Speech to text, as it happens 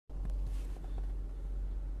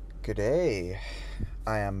G'day,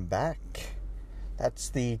 I am back. That's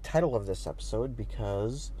the title of this episode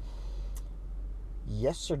because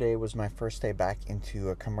yesterday was my first day back into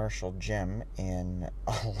a commercial gym in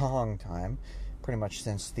a long time, pretty much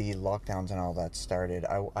since the lockdowns and all that started.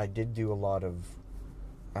 I did do a lot of,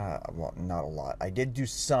 not a lot, I did do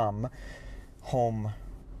some home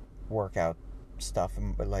workout stuff,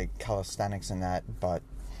 like calisthenics and that, but,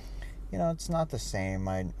 it's not the same.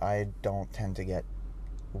 I don't tend to get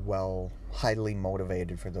highly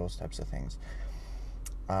motivated for those types of things.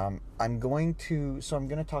 I'm going to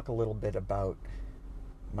talk a little bit about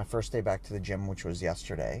my first day back to the gym, which was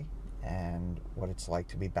yesterday, and what it's like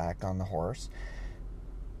to be back on the horse.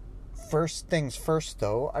 First things first,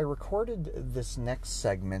 though, I recorded this next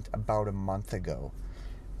segment about a month ago.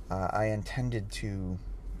 I intended to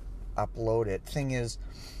upload it. Thing is,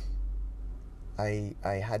 I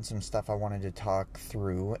had some stuff I wanted to talk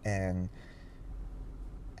through, and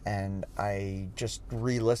I just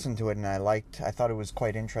re-listened to it, and I thought it was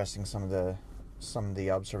quite interesting, some of the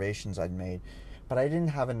observations I'd made, but I didn't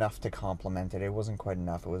have enough to complement it. It wasn't quite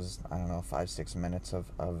enough. It was, 5-6 minutes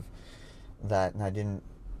of that, and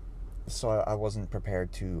I wasn't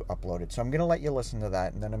prepared to upload it. So I'm going to let you listen to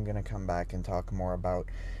that, and then I'm going to come back and talk more about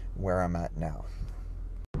where I'm at now.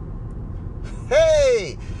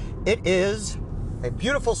 Hey! It is a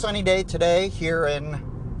beautiful sunny day today here in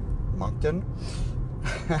Moncton.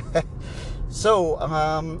 So,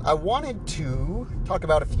 I wanted to talk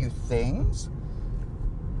about a few things.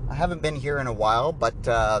 I haven't been here in a while, but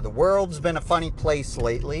the world's been a funny place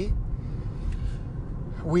lately.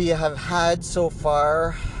 We have had so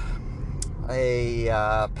far a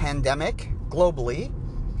pandemic globally.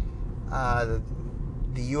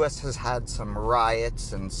 The U.S. has had some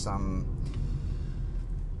riots and some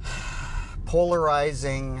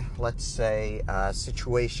polarizing, let's say,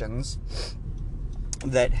 situations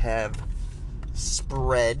that have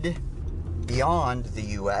spread beyond the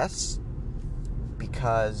U.S.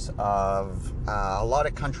 because of a lot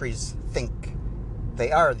of countries think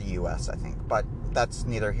they are the U.S., I think, but that's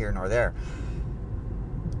neither here nor there.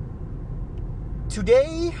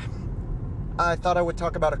 Today, I thought I would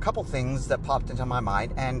talk about a couple things that popped into my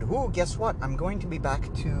mind, and guess what? I'm going to be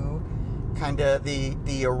back to kind of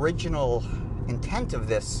the original intent of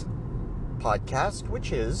this podcast,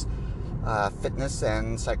 which is fitness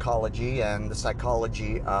and psychology, and the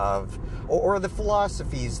psychology of, or the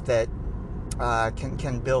philosophies that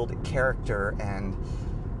can build character and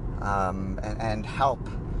help,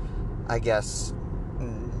 I guess,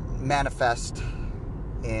 manifest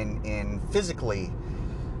in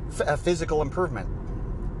physical improvement.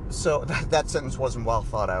 So that sentence wasn't well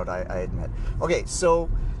thought out, I admit. Okay, so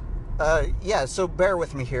so bear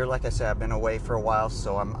with me here. Like I said, I've been away for a while,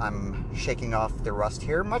 so I'm shaking off the rust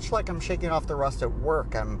here, much like I'm shaking off the rust at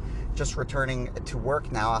work. I'm just returning to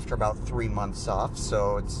work now after about 3 months off,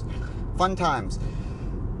 so it's fun times.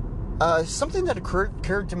 Something that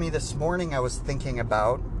occurred to me this morning I was thinking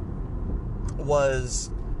about was,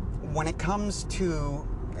 when it comes to,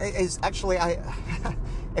 is actually,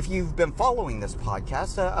 if you've been following this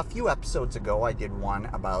podcast, a few episodes ago I did one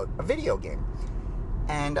about a video game.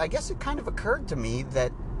 And I guess it kind of occurred to me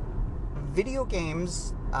that video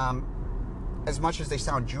games, as much as they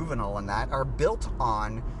sound juvenile and that, are built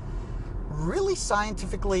on really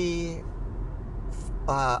scientifically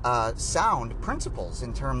sound principles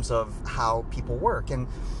in terms of how people work, and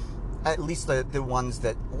at least the ones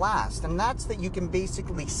that last. And that's that you can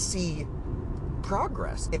basically see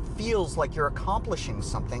progress. It feels like you're accomplishing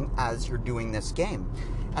something as you're doing this game.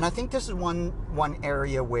 And I think this is one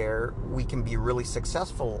area where we can be really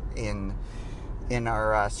successful in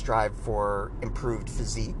our strive for improved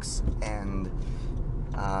physiques and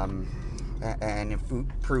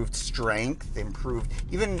improved strength, improved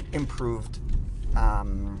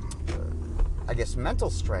I guess, mental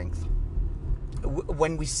strength.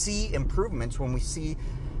 When we see improvements, when we see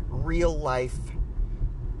real life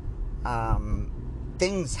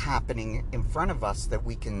things happening in front of us that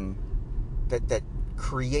we can that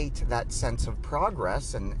create that sense of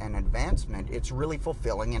progress and advancement, it's really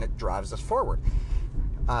fulfilling, and it drives us forward.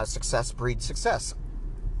 Success breeds success.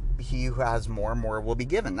 He who has more will be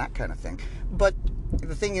given, that kind of thing. But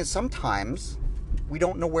the thing is, sometimes we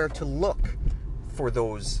don't know where to look for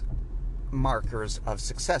those markers of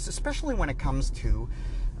success, especially when it comes to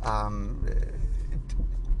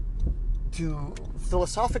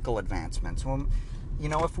philosophical advancements. When,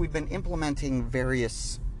 if we've been implementing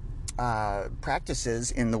various practices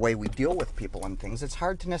in the way we deal with people and things, it's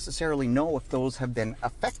hard to necessarily know if those have been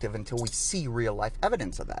effective until we see real life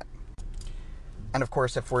evidence of that. And of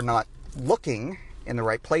course, if we're not looking in the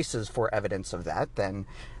right places for evidence of that, then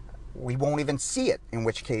we won't even see it, in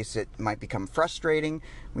which case it might become frustrating.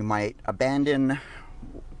 We might abandon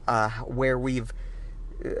where we've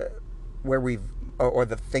or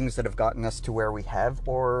the things that have gotten us to where we have,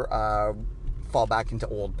 or fall back into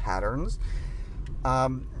old patterns.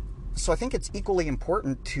 So I think it's equally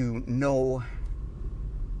important to know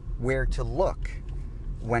where to look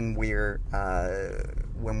when we're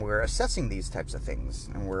assessing these types of things,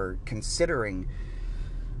 and we're considering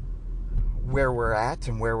where we're at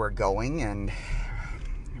and where we're going and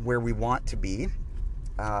where we want to be.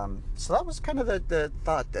 So that was kind of the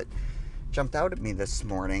thought that jumped out at me this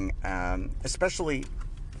morning, especially,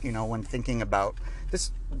 when thinking about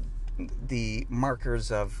this, the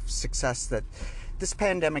markers of success that this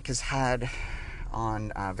pandemic has had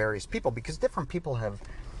on various people, because different people have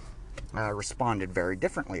responded very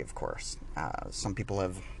differently, of course. Some people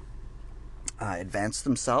have advanced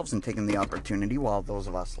themselves and taken the opportunity, while those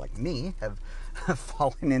of us like me have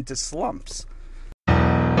fallen into slumps.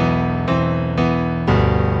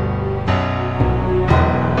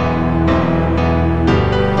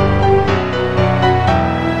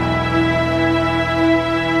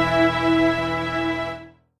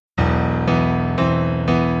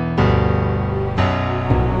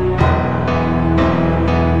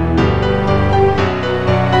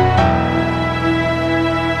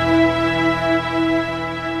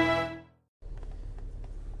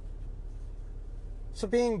 So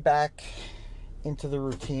being back into the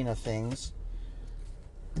routine of things,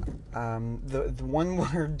 the one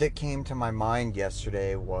word that came to my mind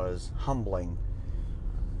yesterday was humbling.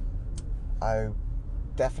 I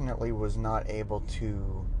definitely was not able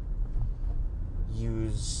to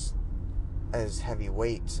use as heavy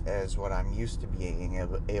weights as what I'm used to being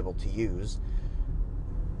able to use.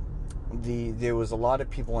 There was a lot of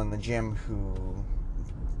people in the gym who,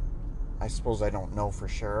 I suppose I don't know for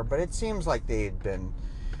sure, but it seems like they had been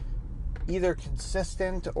either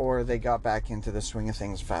consistent or they got back into the swing of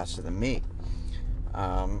things faster than me.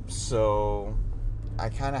 So I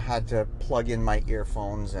kind of had to plug in my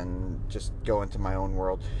earphones and just go into my own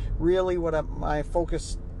world. Really, my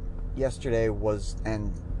focus yesterday was,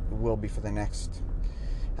 and will be for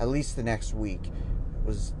at least the next week,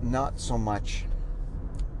 was not so much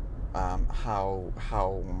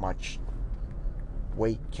how much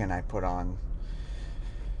weight can I put on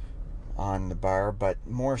the bar, but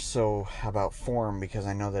more so about form, because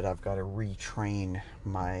I know that I've got to retrain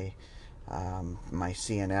my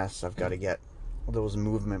CNS. I've got to get those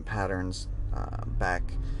movement patterns back,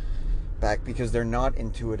 because they're not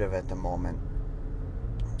intuitive at the moment.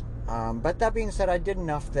 But that being said, I did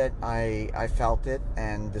enough that I felt it,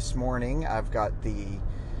 and this morning I've got the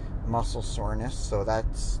muscle soreness, so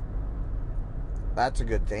that's a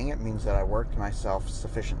good thing. It means that I worked myself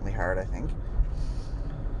sufficiently hard, I think.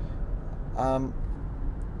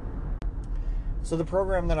 So the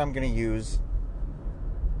program that I'm going to use,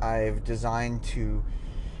 I've designed to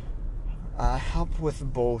help with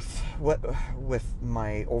both with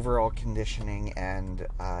my overall conditioning, and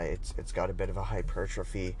it's got a bit of a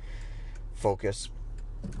hypertrophy focus.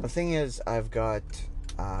 The thing is, I've got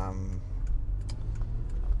a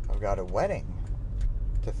wedding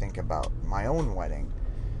to think about, my own wedding.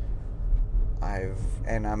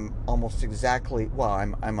 I'm almost exactly,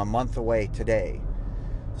 I'm a month away today.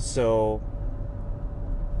 So,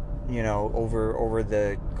 over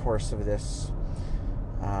the course of this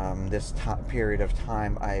period of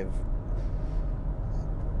time, I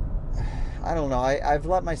don't know, I've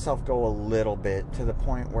let myself go a little bit, to the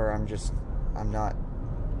point where I'm not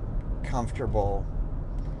comfortable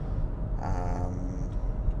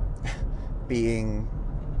being,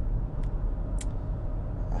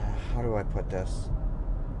 how do I put this?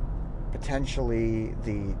 Potentially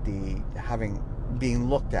being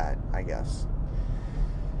looked at, I guess.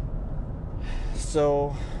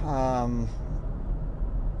 So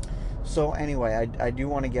anyway, I do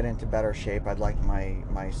want to get into better shape. I'd like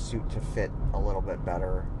my suit to fit a little bit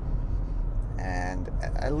better, and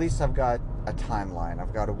at least I've got a timeline.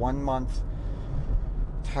 I've got a 1 month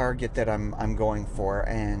target that I'm going for,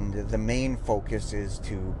 and the main focus is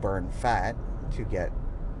to burn fat, to get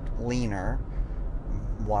leaner,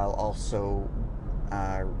 while also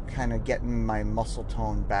kind of getting my muscle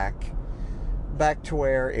tone back to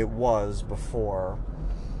where it was before.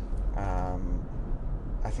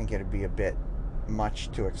 I think it'd be a bit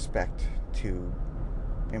much to expect to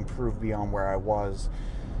improve beyond where I was.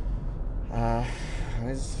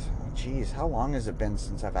 Geez, how long has it been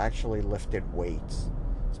since I've actually lifted weights?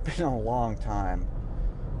 It's been a long time.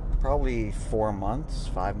 Probably 4 months,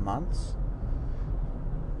 5 months.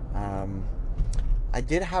 I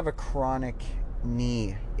did have a chronic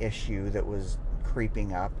knee issue that was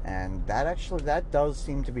creeping up, and that does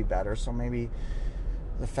seem to be better. So maybe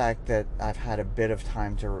the fact that I've had a bit of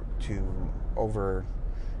time to over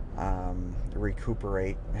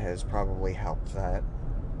recuperate has probably helped that.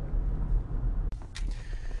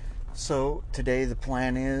 So today the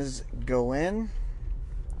plan is go in,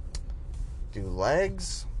 do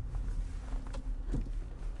legs,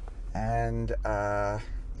 and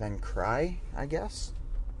then cry, I guess.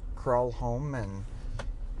 Crawl home and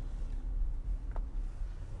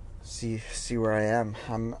see where I am.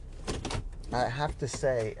 I have to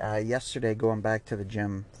say, yesterday going back to the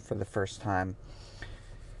gym for the first time,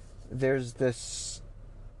 there's this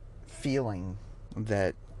feeling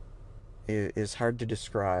that is hard to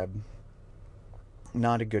describe.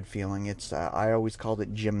 Not a good feeling. It's I always called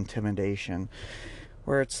it gym intimidation,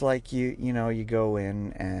 where it's like you go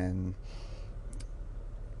in and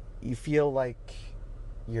you feel like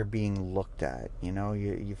you're being looked at.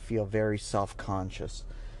 You feel very self-conscious,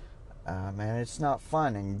 and it's not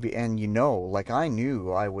fun. And like I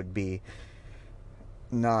knew I would be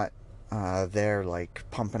not there like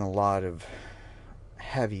pumping a lot of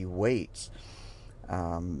heavy weights.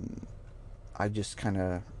 I just kind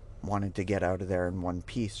of wanted to get out of there in one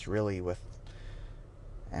piece, really,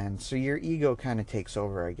 and so your ego kind of takes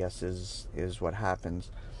over, I guess, is what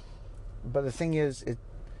happens. But the thing is,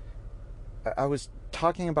 I was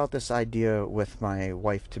talking about this idea with my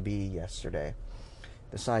wife-to-be yesterday.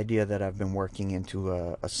 This idea that I've been working into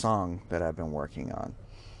a song that I've been working on.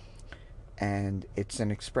 And it's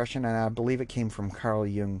an expression, and I believe it came from Carl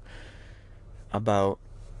Jung, about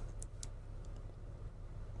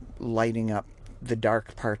lighting up the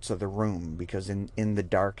dark parts of the room, because in the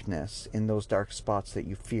darkness, in those dark spots that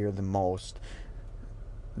you fear the most,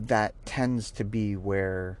 that tends to be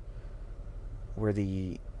where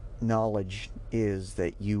the knowledge is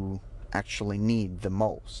that you actually need the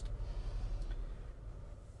most.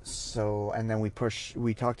 So, and then we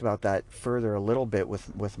talked about that further a little bit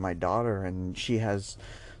with my daughter, and she has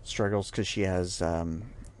struggles because she has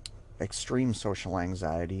extreme social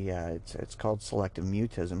anxiety. It's called selective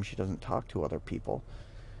mutism. She doesn't talk to other people.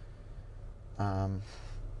 And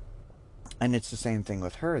it's the same thing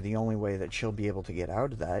with her. The only way that she'll be able to get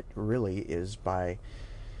out of that really is by,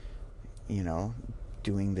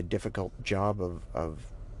 doing the difficult job of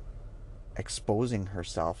exposing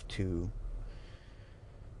herself to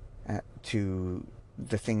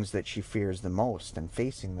the things that she fears the most and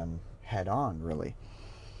facing them head on, really.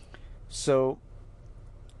 So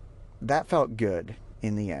that felt good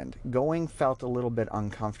in the end. Going felt a little bit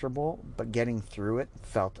uncomfortable, but getting through it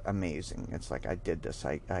felt amazing. It's like I did this.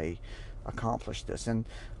 I accomplished this. And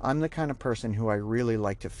I'm the kind of person who I really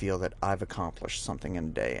like to feel that I've accomplished something in a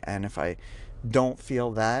day. And if I don't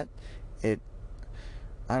feel that, I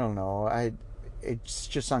don't know, it's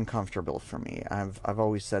just uncomfortable for me. I've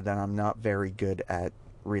always said that I'm not very good at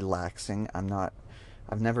relaxing.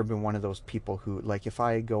 I've never been one of those people who, like, if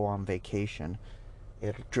I go on vacation,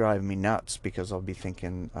 it'll drive me nuts because I'll be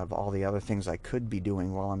thinking of all the other things I could be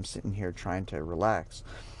doing while I'm sitting here trying to relax.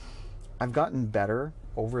 I've gotten better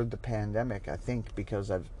over the pandemic, I think, because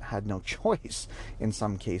I've had no choice in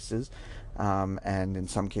some cases, and in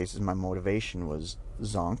some cases my motivation was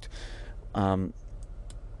zonked.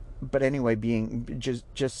 But anyway, being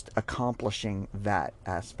just accomplishing that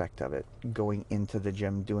aspect of it, going into the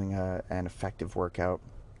gym, doing an effective workout,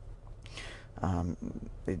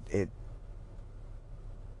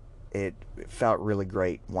 it felt really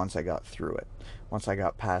great once I got through it. Once I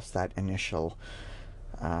got past that initial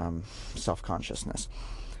self-consciousness.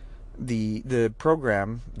 The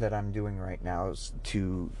program that I'm doing right now is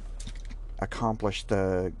to accomplish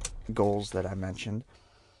the goals that I mentioned.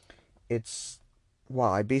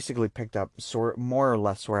 I basically picked up more or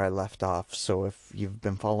less where I left off. So if you've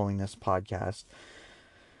been following this podcast,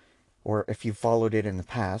 or if you've followed it in the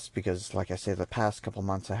past, because like I say, the past couple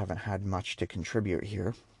months I haven't had much to contribute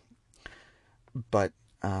here, but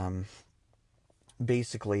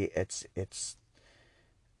basically it's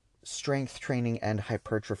strength training and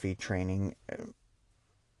hypertrophy training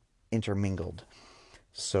intermingled.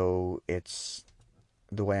 So it's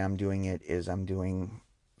the way I'm doing it is I'm doing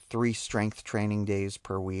 3 strength training days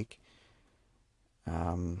per week.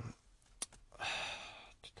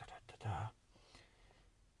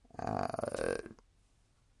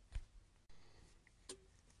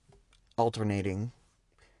 Alternating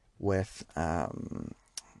with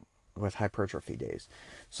hypertrophy days.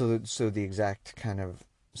 So the exact kind of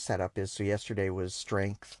setup is, so yesterday was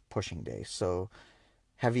strength pushing day. So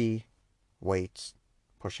heavy weights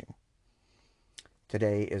pushing.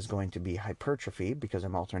 Today is going to be hypertrophy because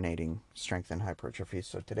I'm alternating strength and hypertrophy.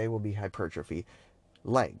 So today will be hypertrophy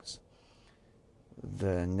legs.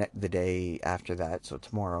 the day after that, so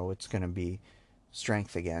tomorrow, it's going to be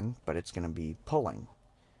strength again, but it's going to be pulling.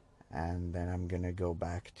 And then I'm going to go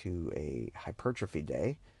back to a hypertrophy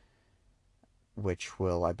day, which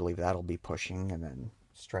will, I believe that'll be pushing, and then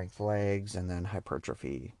strength legs, and then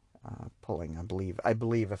hypertrophy pulling. I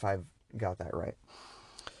believe if I've got that right.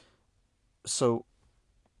 So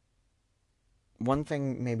one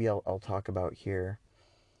thing maybe I'll talk about here.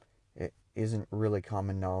 It isn't really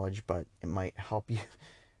common knowledge, but it might help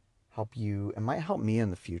you. It might help me in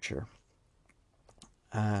the future.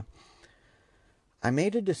 Uh, I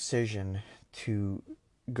made a decision to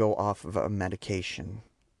go off of a medication.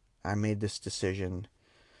 I made this decision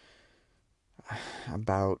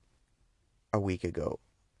about a week ago.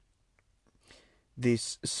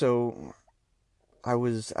 So I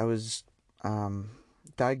was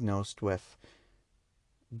diagnosed with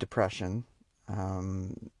depression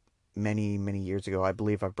many years ago. I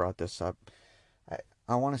believe I brought this up. I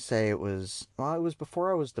I want to say it was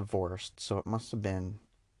before I was divorced, so it must have been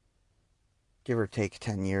give or take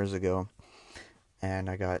 10 years ago. And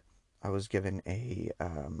I was given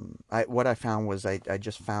what I found was I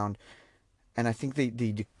just found, and I think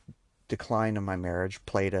the decline of my marriage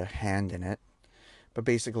played a hand in it. But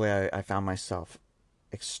basically, I found myself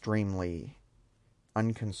extremely,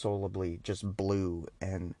 unconsolably just blue,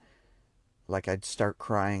 and like I'd start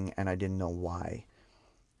crying and I didn't know why.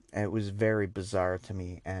 And it was very bizarre to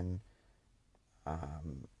me. And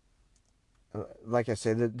um, like I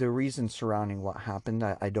said, the reason surrounding what happened,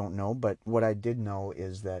 I don't know. But what I did know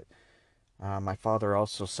is that my father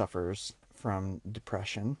also suffers from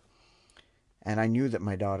depression. And I knew that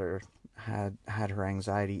my daughter had her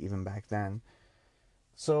anxiety even back then.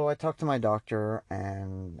 So I talked to my doctor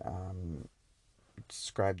and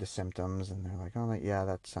described the symptoms, and they're like, "Oh, yeah,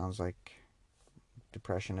 that sounds like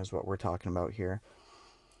depression is what we're talking about here."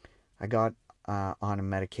 I got on a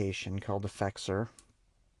medication called Effexor,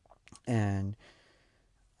 and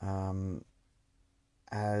um,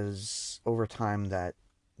 as over time that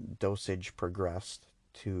dosage progressed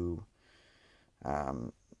to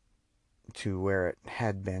um, where it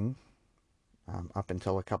had been up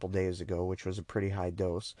until a couple days ago, which was a pretty high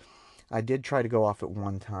dose. I did try to go off at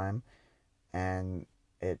one time, and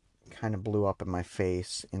it kind of blew up in my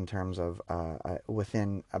face in terms of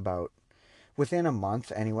within a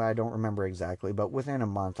month anyway. I don't remember exactly, but within a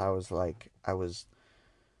month I was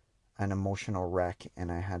an emotional wreck, and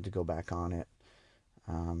I had to go back on it.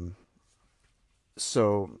 Um,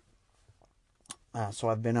 so so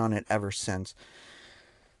I've been on it ever since.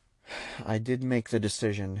 I did make the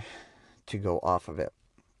decision to go off of it.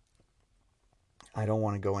 I don't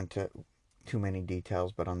want to go into too many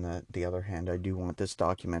details, but on the other hand, I do want this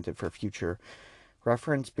documented for future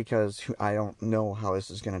reference because I don't know how this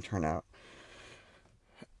is going to turn out.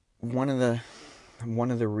 One of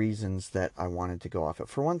the reasons that I wanted to go off it,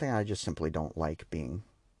 for one thing, I just simply don't like being,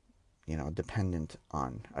 dependent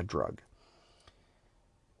on a drug.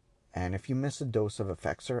 And if you miss a dose of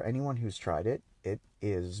Effexor, anyone who's tried it, it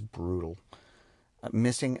is brutal.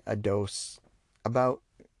 Missing a dose about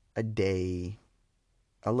a day,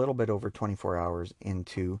 a little bit over 24 hours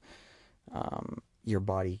into your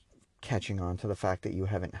body catching on to the fact that you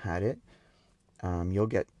haven't had it, you'll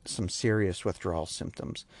get some serious withdrawal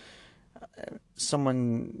symptoms.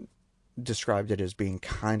 Someone described it as being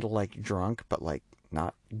kind of like drunk, but like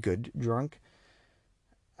not good drunk.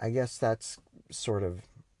 I guess that's sort of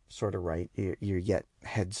right. You get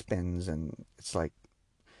head spins, and it's like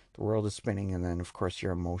the world is spinning, and then of course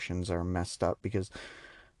your emotions are messed up because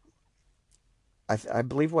I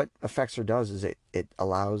believe what Effexor does is it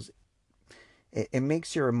allows it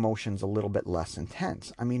makes your emotions a little bit less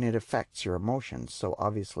intense. I mean, it affects your emotions, so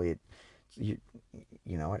obviously you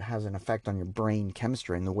it has an effect on your brain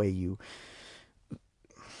chemistry and the way you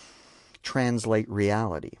translate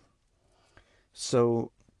reality.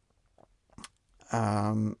 So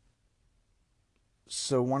um,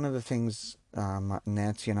 so one of the things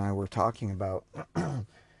Nancy and I were talking about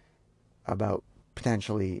about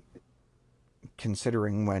potentially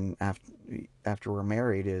considering when after we're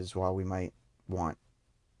married is while we might want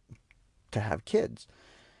to have kids.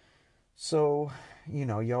 So,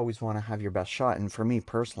 you always want to have your best shot. And for me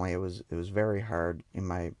personally, it was very hard in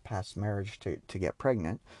my past marriage to get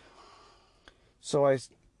pregnant. So I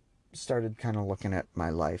started kind of looking at my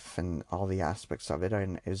life and all the aspects of it,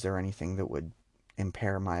 and is there anything that would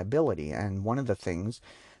impair my ability? And one of the things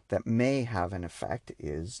that may have an effect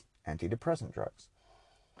is antidepressant drugs.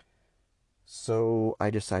 So I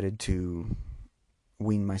decided to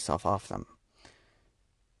wean myself off them.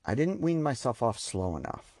 I didn't wean myself off slow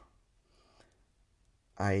enough.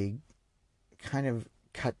 I kind of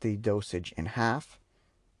cut the dosage in half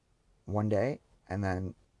one day, and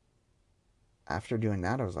then after doing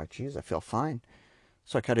that, I was like, geez, I feel fine.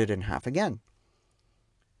 So I cut it in half again.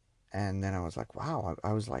 And then I was like, wow,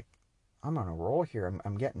 I was like, I'm on a roll here.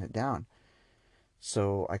 I'm getting it down.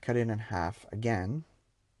 So I cut it in half again.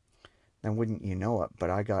 Then wouldn't you know it, but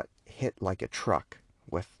I got hit like a truck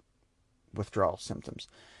with withdrawal symptoms.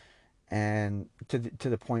 And to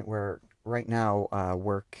the point where right now,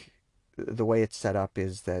 work, the way it's set up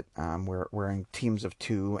is that we're in teams of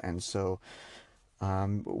two, and so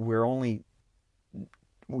we're only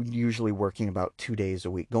usually working about 2 days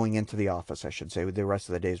a week, going into the office, I should say. The rest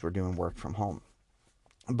of the days we're doing work from home.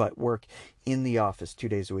 But work in the office 2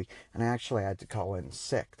 days a week. And I actually had to call in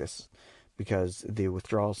sick because the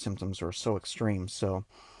withdrawal symptoms were so extreme. So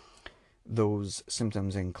those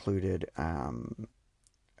symptoms included,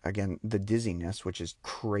 again, the dizziness, which is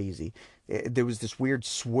crazy. There was this weird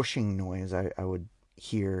swooshing noise I would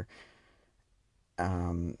hear.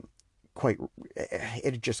 Quite,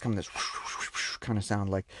 it just come this kind of sound,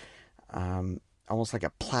 like almost like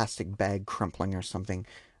a plastic bag crumpling or something.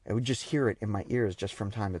 I would just hear it in my ears just from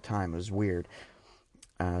time to time. It was weird.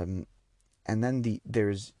 And then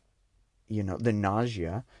there's the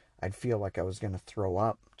nausea. I'd feel like I was going to throw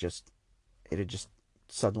up. It'd just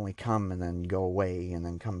suddenly come and then go away and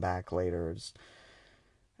then come back later. It's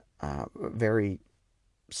very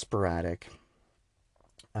sporadic,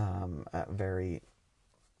 very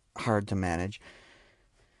hard to manage.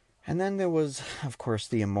 And then there was, of course,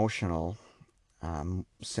 the emotional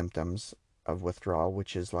symptoms of withdrawal,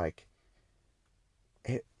 which is like,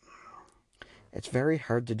 it's very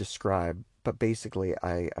hard to describe, but basically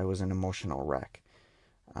I was an emotional wreck.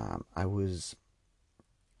 I was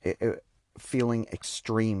feeling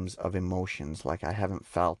extremes of emotions like I haven't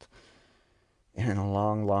felt in a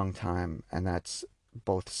long, long time, and that's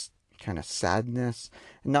both kind of sadness.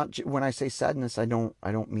 Not when I say sadness, I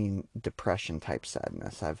don't mean depression type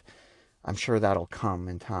sadness. I'm sure that'll come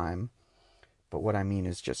in time, but what I mean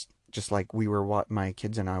is just like my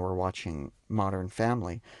kids and I were watching Modern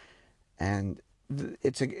Family, and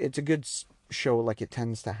it's a good show. Like, it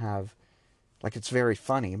tends to have, like, it's very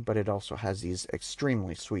funny, but it also has these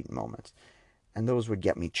extremely sweet moments, and those would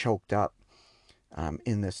get me choked up.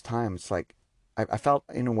 In this time, it's like I felt,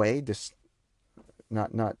 in a way, this,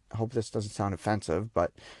 not hope this doesn't sound offensive,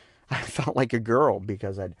 but I felt like a girl,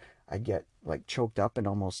 because I'd get like choked up and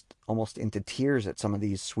almost into tears at some of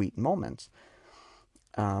these sweet moments.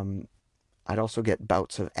 I'd also get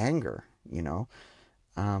bouts of anger.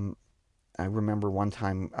 I remember one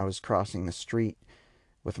time I was crossing the street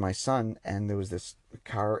with my son, and there was this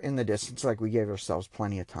car in the distance. Like, we gave ourselves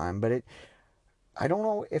plenty of time, but I don't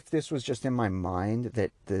know if this was just in my mind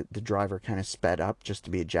that the driver kind of sped up just to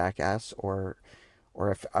be a jackass, or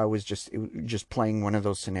if I was just playing one of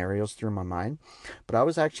those scenarios through my mind. But I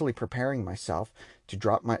was actually preparing myself to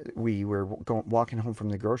drop we were walking home from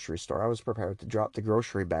the grocery store. I was prepared to drop the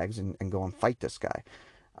grocery bags and go and fight this guy.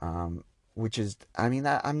 Which is, I mean,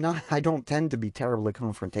 I don't tend to be terribly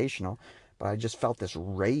confrontational, but I just felt this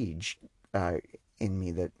rage in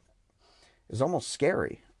me that is almost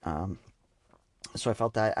scary. So I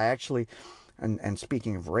felt that I actually, and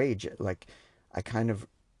speaking of rage, like, I kind of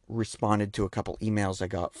responded to a couple emails I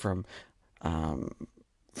got from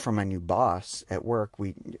my new boss at work.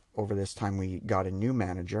 Over this time, we got a new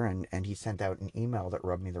manager, and he sent out an email that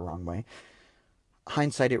rubbed me the wrong way.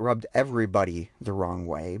 Hindsight, it rubbed everybody the wrong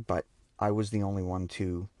way, but I was the only one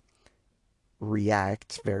to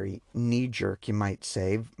react. Very knee jerk, you might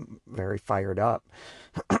say, very fired up.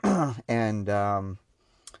 And I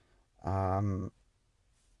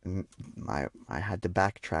had to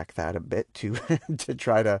backtrack that a bit to to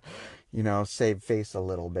try to, save face a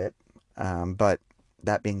little bit. But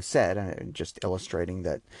that being said, just illustrating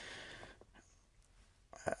that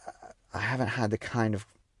I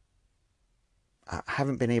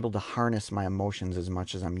haven't been able to harness my emotions as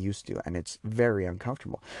much as I'm used to, and it's very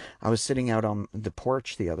uncomfortable. I was sitting out on the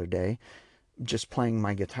porch the other day, just playing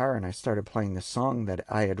my guitar, and I started playing the song that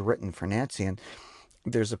I had written for Nancy, and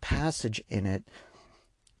there's a passage in it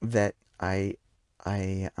that I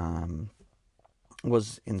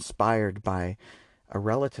was inspired by a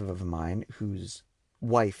relative of mine whose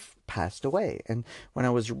wife passed away. And when I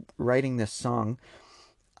was writing this song,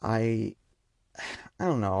 I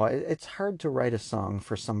don't know, it's hard to write a song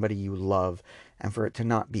for somebody you love and for it to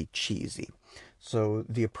not be cheesy. So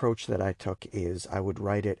the approach that I took is I would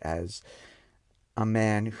write it as a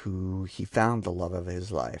man who he found the love of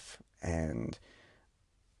his life, and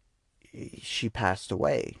she passed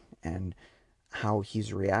away, and how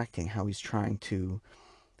he's reacting,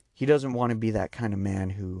 he doesn't want to be that kind of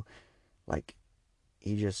man who, like,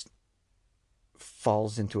 he just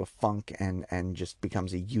falls into a funk and just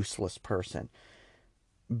becomes a useless person.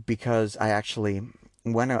 Because I actually,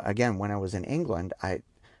 when I was in England, I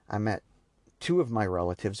met two of my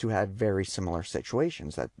relatives who had very similar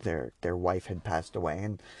situations, that their wife had passed away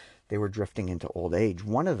and they were drifting into old age.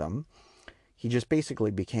 One of them, he just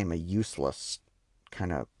basically became a useless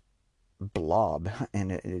kind of blob,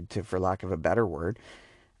 and for lack of a better word.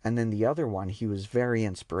 And then the other one, he was very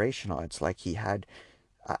inspirational. It's like he had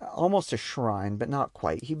almost a shrine, but not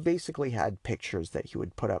quite. He basically had pictures that he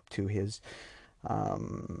would put up to his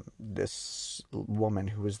this woman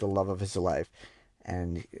who was the love of his life,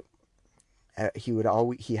 and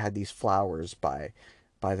he had these flowers by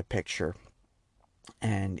the picture,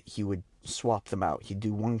 and he would swap them out. He'd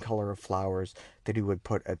do one color of flowers that he would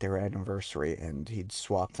put at their anniversary, and he'd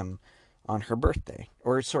swap them on her birthday.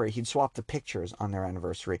 Or, sorry, he'd swap the pictures on their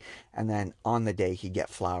anniversary, and then on the day he'd get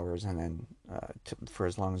flowers, and then for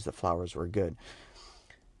as long as the flowers were good.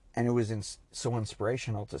 And it was so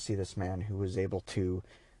inspirational to see this man who was able to.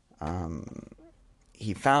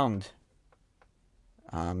 He found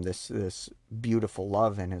this beautiful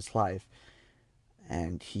love in his life,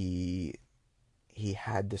 and he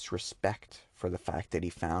had this respect for the fact that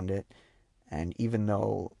he found it. And even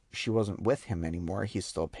though she wasn't with him anymore, he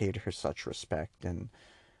still paid her such respect, and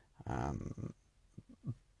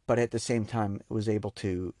but at the same time was able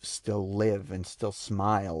to still live and still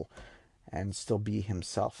smile and still be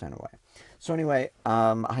himself in a way. So anyway,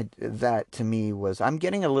 that to me was, I'm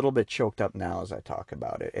getting a little bit choked up now as I talk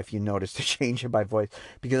about it. If you notice the change in my voice,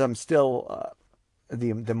 because I'm still the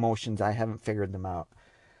emotions, I haven't figured them out.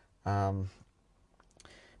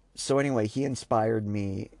 So anyway, he inspired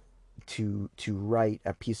me to write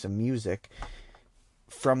a piece of music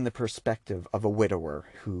from the perspective of a widower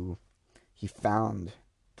who he found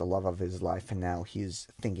the love of his life, and now he's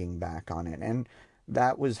thinking back on it. And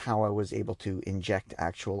that was how I was able to inject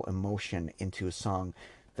actual emotion into a song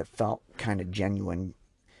that felt kind of genuine,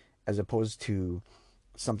 as opposed to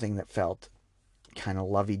something that felt kind of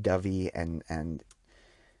lovey-dovey, and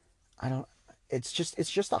I don't. It's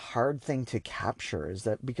just a hard thing to capture. Is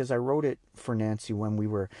that because I wrote it for Nancy when we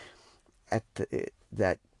were at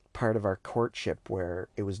that part of our courtship where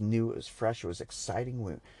it was new, it was fresh, it was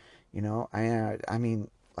exciting. I mean,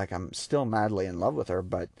 like, I'm still madly in love with her,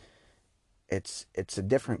 but it's a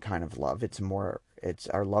different kind of love. It's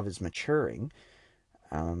our love is maturing,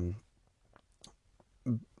 um,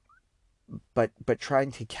 but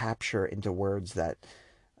trying to capture into words that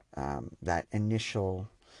initial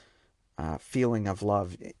feeling of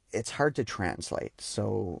love, it's hard to translate.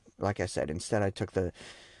 So, like I said, instead I took the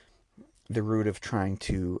route of trying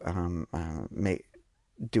to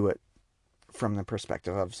do it from the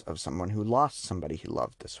perspective of someone who lost somebody he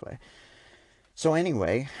loved this way. So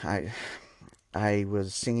anyway, I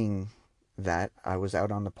was singing that. I was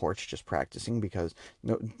out on the porch just practicing, because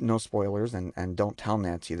no spoilers, and don't tell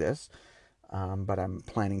Nancy this, but I'm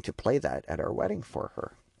planning to play that at our wedding for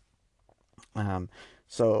her.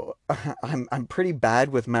 So I'm pretty bad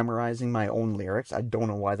with memorizing my own lyrics. I don't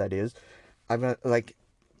know why that is. I've like,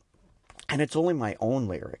 and it's only my own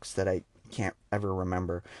lyrics that I can't ever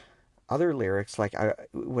remember. Other lyrics, like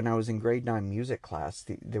when I was in grade 9 music class,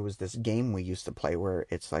 there was this game we used to play where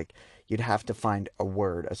it's like you'd have to find a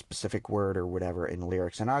word, a specific word or whatever in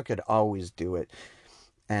lyrics, and I could always do it.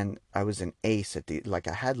 And I was an ace at like,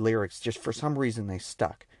 I had lyrics, just for some reason they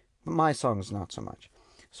stuck. But my songs, not so much.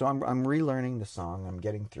 So I'm relearning the song, I'm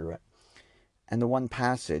getting through it. And there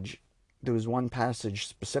was one passage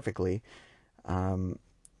specifically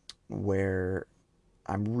where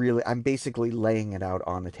I'm basically laying it out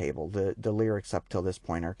on the table. The lyrics up till this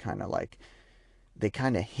point are kind of like, they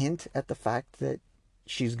kind of hint at the fact that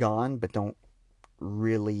she's gone, but don't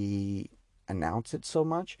really announce it so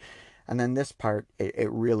much. And then this part, it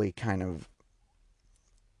really kind of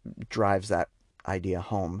drives that idea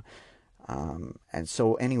home. And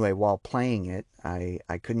so anyway, while playing it, I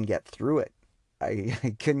couldn't get through it.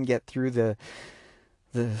 I couldn't get through the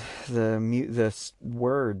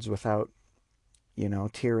words without,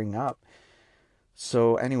 tearing up.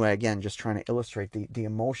 So anyway, again, just trying to illustrate the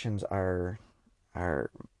emotions are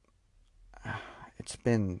it's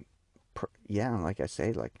been, yeah, like I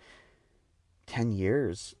say, like 10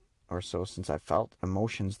 years or so since I felt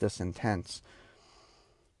emotions this intense.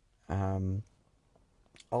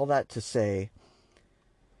 All that to say,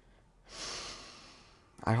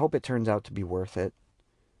 I hope it turns out to be worth it.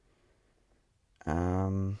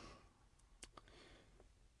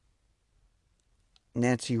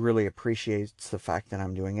 Nancy really appreciates the fact that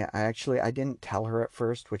I'm doing it. I didn't tell her at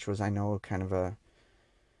first, which was, I know, kind of a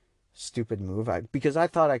stupid move. Because I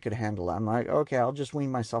thought I could handle it. I'm like, okay, I'll just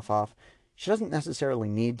wean myself off. She doesn't necessarily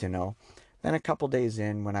need to know. Then a couple days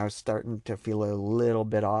in, when I was starting to feel a little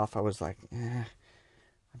bit off, I was like, I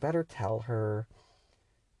better tell her.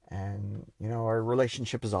 And, our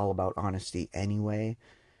relationship is all about honesty anyway.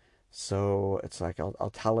 So it's like,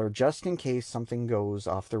 I'll tell her just in case something goes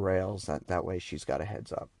off the rails. That way she's got a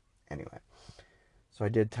heads up. Anyway. So I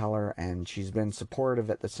did tell her, and she's been supportive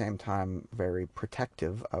at the same time, very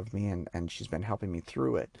protective of me, and she's been helping me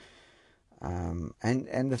through it. And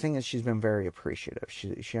the thing is, she's been very appreciative.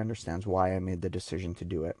 She understands why I made the decision to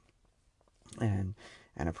do it, and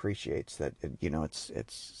appreciates that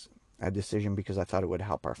it's a decision because I thought it would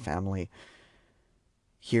help our family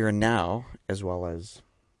here and now as well as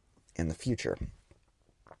in the future.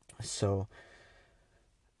 So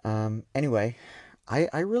anyway,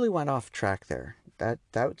 I really went off track there.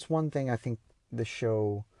 That's one thing I think the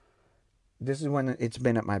show, this is when it's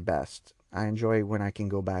been at my best. I enjoy when I can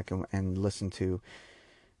go back and listen to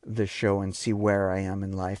the show and see where I am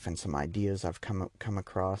in life and some ideas I've come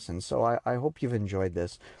across. And so I hope you've enjoyed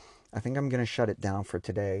this. I think I'm going to shut it down for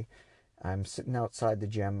today. I'm sitting outside the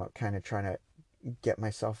gym, kind of trying to get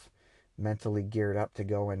myself mentally geared up to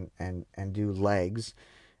go and do legs.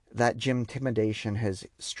 That gym intimidation has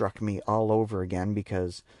struck me all over again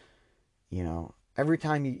because, every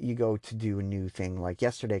time you go to do a new thing, like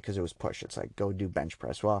yesterday, because it was push, it's like, go do bench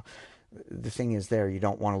press. Well, the thing is you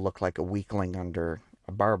don't want to look like a weakling under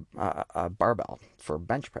a barbell for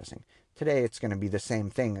bench pressing. Today, it's going to be the same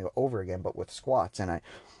thing over again, but with squats. And I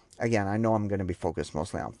know I'm going to be focused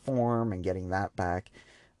mostly on form and getting that back.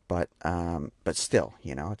 But still,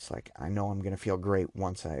 it's like, I know I'm going to feel great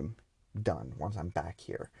once I'm done, once I'm back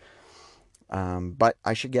here. But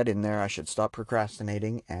I should get in there. I should stop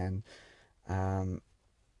procrastinating and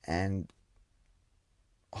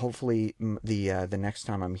hopefully the next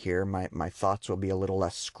time I'm here, my thoughts will be a little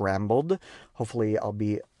less scrambled. Hopefully I'll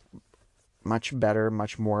be much better,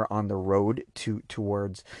 much more on the road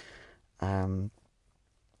towards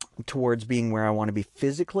being where I want to be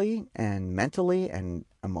physically and mentally and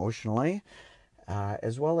emotionally,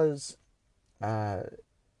 as well as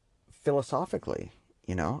philosophically.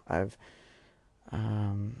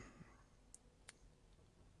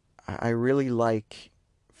 I really like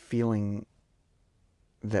feeling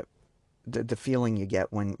that the feeling you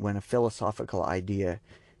get when a philosophical idea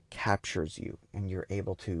captures you and you're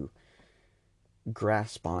able to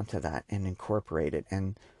grasp onto that and incorporate it.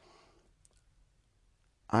 And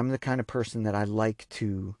I'm the kind of person that I like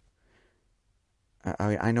to,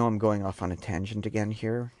 I know I'm going off on a tangent again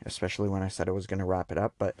here, especially when I said I was going to wrap it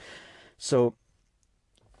up, but so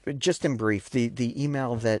just in brief, the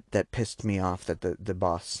email that pissed me off that the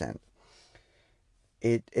boss sent,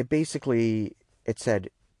 it basically, it said,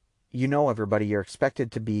 everybody, you're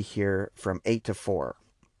expected to be here from 8 to 4.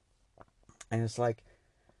 And it's like,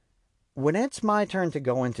 when it's my turn to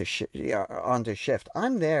go onto shift,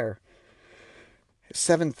 I'm there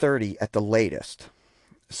 7:30 at the latest.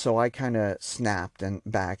 So I kind of snapped and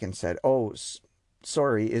back and said, oh,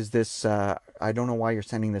 sorry, is this, I don't know why you're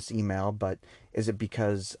sending this email, but is it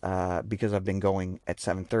because I've been going at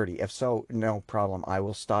 7:30? If so, no problem. I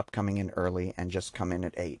will stop coming in early and just come in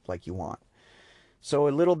at 8 like you want. So a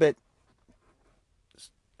little bit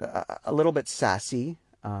sassy,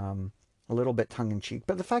 a little bit tongue-in-cheek.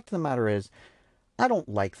 But the fact of the matter is, I don't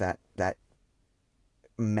like that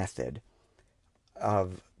method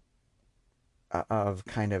of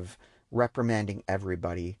kind of reprimanding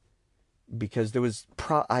everybody, because there was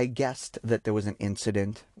I guessed that there was an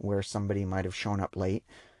incident where somebody might have shown up late.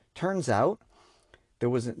 Turns out there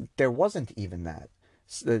wasn't even that.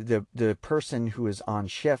 The person who was on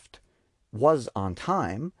shift was on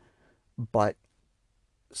time, but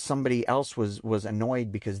somebody else was annoyed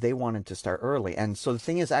because they wanted to start early. And so the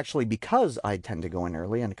thing is, actually, because I tend to go in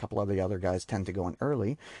early and a couple of the other guys tend to go in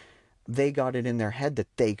early, they got it in their head that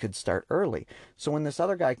they could start early. So when this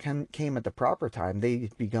other guy came at the proper time, they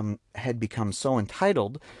had become so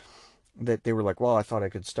entitled that they were like, well, I thought I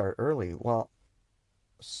could start early. Well,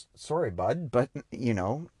 sorry, bud, but,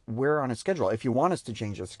 we're on a schedule. If you want us to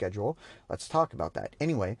change the schedule, let's talk about that.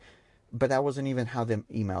 Anyway, but that wasn't even how the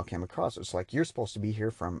email came across. It's like, you're supposed to be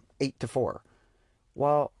here from 8 to 4.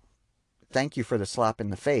 Well, thank you for the slap in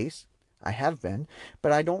the face. I have been,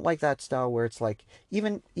 but I don't like that style where it's like,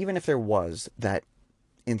 even if there was that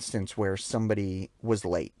instance where somebody was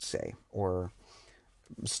late, say, or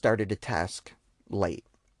started a task late,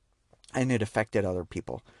 and it affected other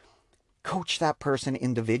people, coach that person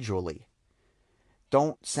individually.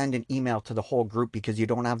 Don't send an email to the whole group because you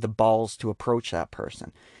don't have the balls to approach that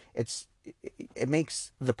person. It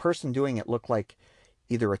makes the person doing it look like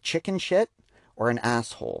either a chicken shit or an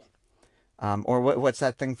asshole. Or what's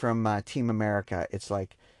that thing from Team America? It's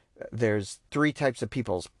like there's three types of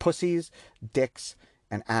peoples: pussies, dicks,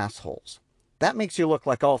 and assholes. That makes you look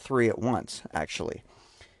like all three at once, actually,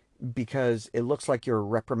 because it looks like you're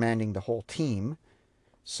reprimanding the whole team.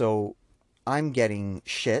 So I'm getting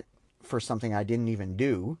shit for something I didn't even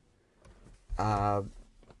do.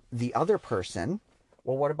 The other person,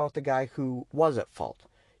 well, what about the guy who was at fault?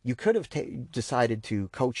 You could have decided to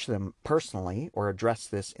coach them personally or address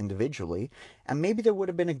this individually, and maybe there would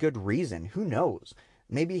have been a good reason. Who knows?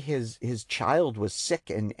 Maybe his child was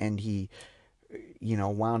sick and he,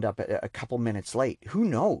 wound up a couple minutes late. Who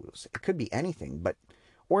knows? It could be anything, but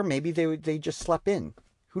or maybe they just slept in.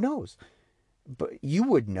 Who knows? But you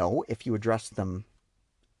would know if you addressed them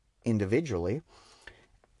individually.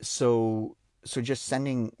 So just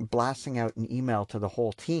blasting out an email to the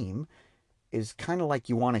whole team is kind of like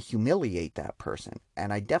you want to humiliate that person.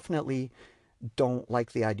 And I definitely don't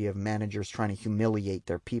like the idea of managers trying to humiliate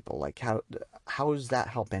their people. Like how does that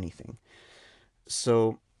help anything?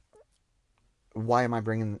 So why am I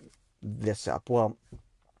bringing this up? Well,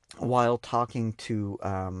 while talking to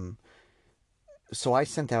so I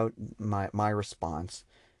sent out my response,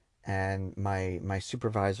 and my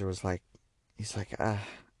supervisor was like, he's like,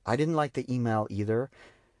 I didn't like the email either,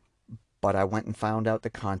 but I went and found out the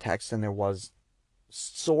context, and there was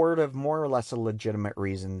sort of more or less a legitimate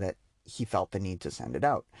reason that he felt the need to send it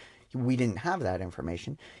out. We didn't have that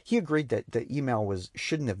information. He agreed that the email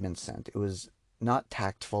shouldn't have been sent. It was not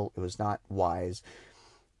tactful. It was not wise.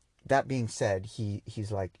 That being said,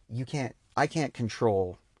 he's like, I can't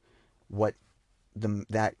control what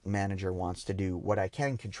that manager wants to do. What I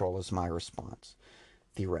can control is my response,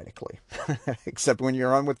 theoretically, except when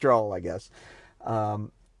you're on withdrawal, I guess.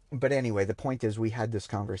 But anyway, the point is, we had this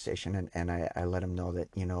conversation, and I let him know that,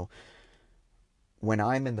 when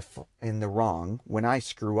I'm in the wrong, when I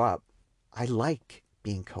screw up, I like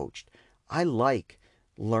being coached. I like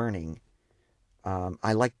learning.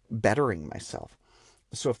 I like bettering myself.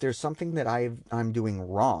 So if there's something that I'm doing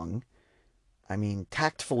wrong, I mean,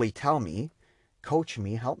 tactfully tell me, coach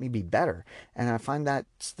me, help me be better. And I find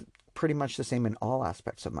that's pretty much the same in all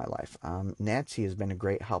aspects of my life. Nancy has been a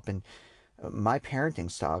great help in my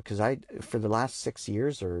parenting style, because for the last 6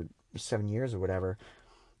 years or 7 years or whatever,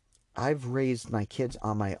 I've raised my kids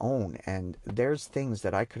on my own, and there's things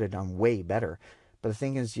that I could have done way better. But the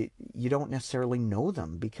thing is, you don't necessarily know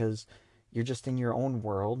them because you're just in your own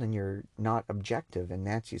world and you're not objective. And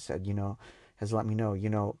Nancy said, has let me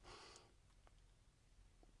know,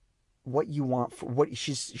 what you want for what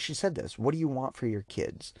she said this. What do you want for your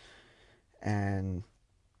kids? And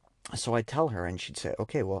so I tell her, and she'd say,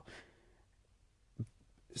 okay, well,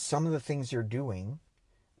 some of the things you're doing,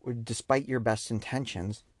 despite your best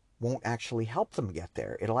intentions, won't actually help them get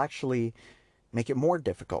there. It'll actually make it more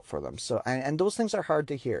difficult for them. So, and those things are hard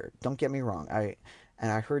to hear. Don't get me wrong.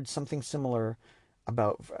 I heard something similar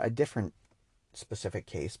about a different specific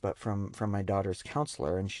case, but from my daughter's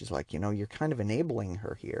counselor, and she's like, you're kind of enabling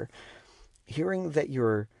her here. Hearing that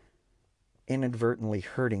you're inadvertently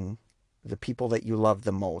hurting the people that you love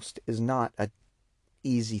the most is not an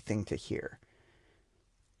easy thing to hear.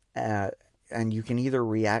 And you can either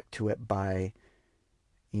react to it by,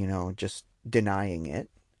 just denying it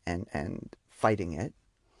and fighting it,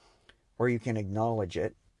 or you can acknowledge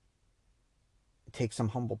it, take some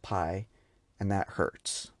humble pie, and that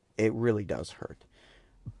hurts. It really does hurt.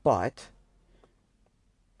 But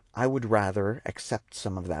I would rather accept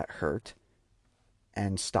some of that hurt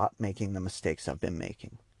and stop making the mistakes I've been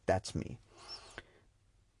making. That's me.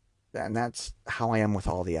 And that's how I am with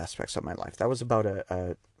all the aspects of my life. That was about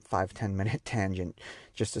a 5-10 minute tangent,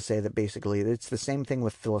 just to say that basically it's the same thing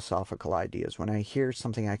with philosophical ideas. When I hear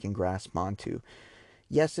something I can grasp onto,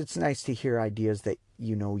 yes, it's nice to hear ideas that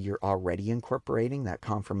you're already incorporating, that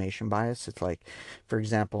confirmation bias. It's like, for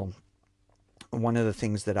example, one of the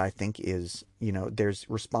things that I think is, there's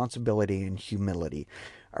responsibility and humility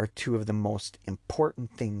are two of the most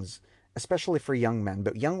important things, especially for young men,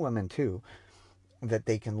 but young women too, that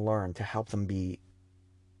they can learn to help them be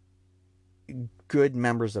good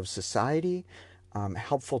members of society,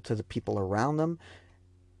 helpful to the people around them.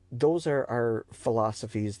 Those are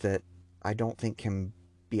philosophies that I don't think can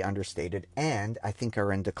be understated, and I think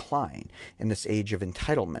are in decline in this age of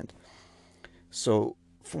entitlement. So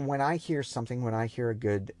from when I hear a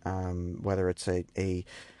good, whether it's a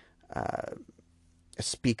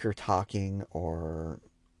speaker talking or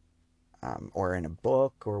in a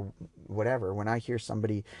book or whatever, when I hear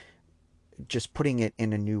somebody just putting it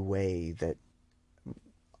in a new way, that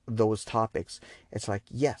those topics, it's like,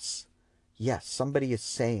 yes, somebody is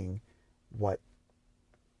saying what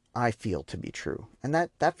I feel to be true. And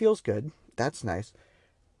that feels good. That's nice.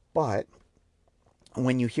 But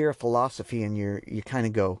when you hear a philosophy and you kind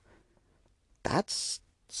of go, that's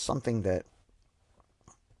something that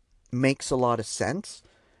makes a lot of sense,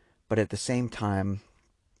 but at the same time,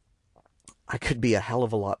 I could be a hell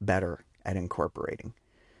of a lot better at incorporating.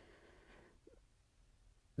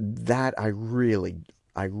 That I really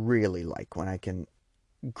like when I can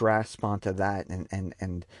grasp onto that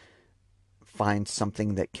and find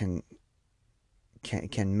something that can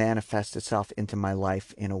manifest itself into my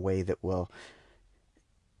life in a way that will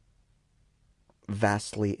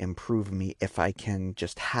vastly improve me if I can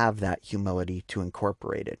just have that humility to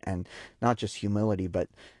incorporate it. And not just humility, but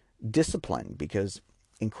discipline, because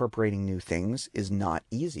incorporating new things is not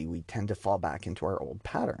easy. We tend to fall back into our old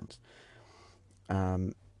patterns.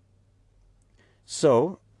 Um,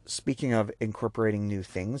 so, speaking of incorporating new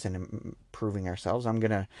things and improving ourselves, I'm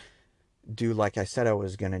going to do like I said I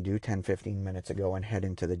was going to do 10-15 minutes ago and head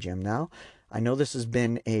into the gym now. I know this has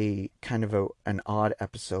been a kind of an odd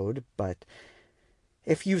episode, but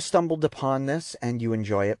if you've stumbled upon this and you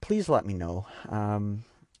enjoy it, please let me know.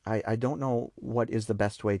 I don't know what is the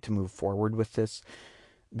best way to move forward with this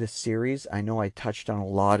series. I know I touched on a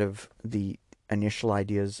lot of the initial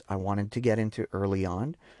ideas I wanted to get into early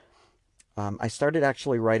on. I started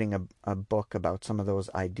actually writing a book about some of those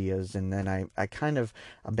ideas, and then I kind of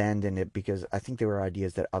abandoned it because I think they were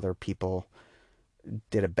ideas that other people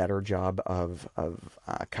did a better job of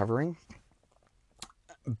covering.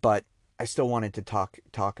 But I still wanted to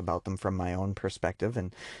talk about them from my own perspective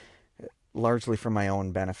and largely for my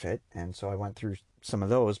own benefit, and so I went through some of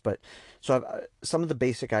those. But so some of the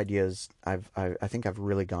basic ideas I think I've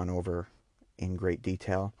really gone over in great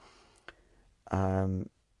detail.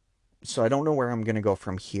 So I don't know where I'm going to go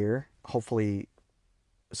from here. Hopefully,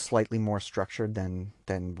 slightly more structured than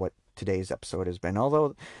what today's episode has been.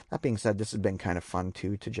 Although that being said, this has been kind of fun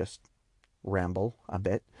too to just ramble a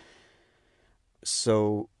bit.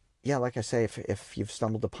 So yeah, like I say, if you've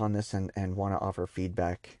stumbled upon this and want to offer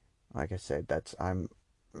feedback, like I said,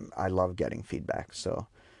 I love getting feedback. So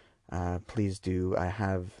please do. I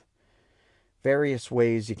have various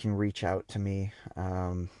ways you can reach out to me.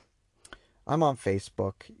 I'm on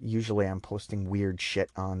Facebook. Usually I'm posting weird shit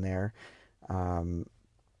on there. Um,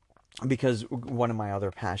 because one of my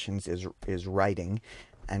other passions is writing,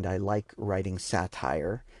 and I like writing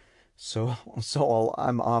satire. So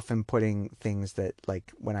I'm often putting things that,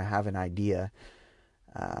 like, when I have an idea,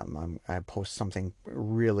 I post something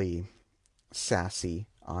really sassy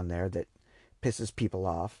on there that pisses people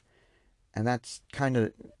off, and that's kind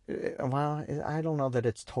of, well, I don't know that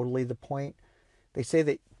it's totally the point. They say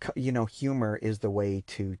that humor is the way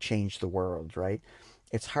to change the world, right?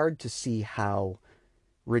 It's hard to see how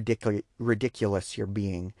ridiculous you're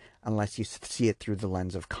being unless you see it through the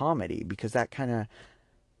lens of comedy, because that kind of,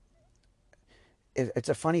 it's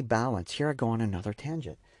a funny balance. Here I go on another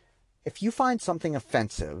tangent. If you find something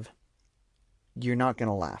offensive, you're not going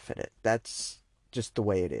to laugh at it. That's just the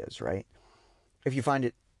way it is, right? If you find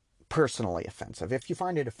it personally offensive, if you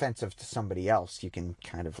find it offensive to somebody else, you can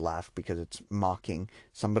kind of laugh because it's mocking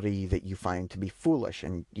somebody that you find to be foolish,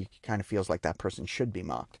 and you kind of feels like that person should be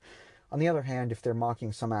mocked. On the other hand, if they're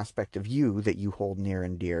mocking some aspect of you that you hold near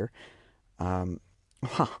and dear,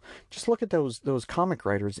 well, just look at those comic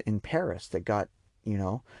writers in Paris that got, you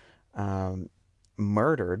know, um,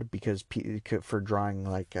 murdered because for drawing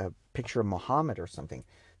like a picture of Muhammad or something.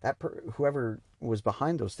 Whoever was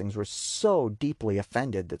behind those things were so deeply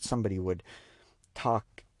offended that somebody would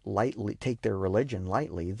take their religion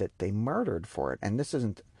lightly, that they murdered for it. And this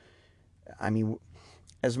isn't, I mean,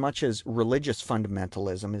 as much as religious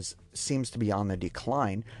fundamentalism seems to be on the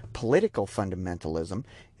decline, political fundamentalism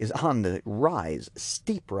is on the rise,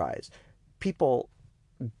 steep rise. People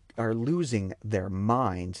are losing their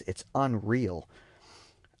minds. It's unreal.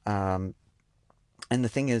 And the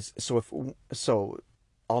thing is, so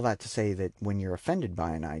all that to say that when you're offended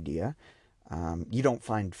by an idea, you don't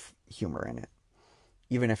find humor in it,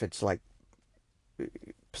 even if it's like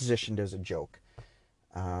positioned as a joke.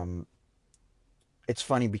 It's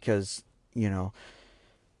funny because,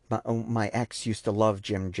 my ex used to love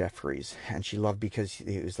Jim Jeffries, and she loved because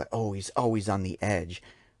he was like, oh, he's always on the edge.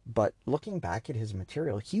 But looking back at his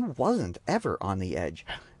material, he wasn't ever on the edge.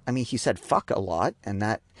 I mean, he said fuck a lot, and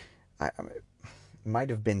that might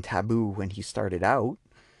have been taboo when he started out.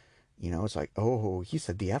 It's like, oh, he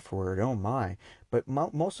said the F word, oh my. But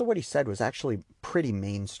most of what he said was actually pretty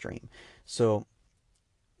mainstream. So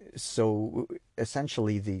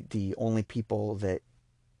essentially, the only people that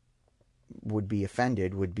would be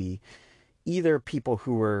offended would be either people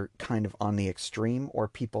who were kind of on the extreme, or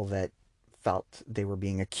people that felt they were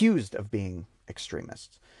being accused of being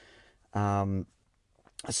extremists.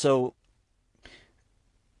 So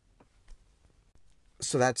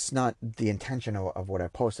that's not the intention of what I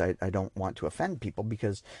post. I don't want to offend people,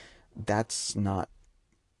 because that's not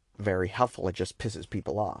very helpful. It just pisses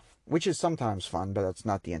people off, which is sometimes fun, but that's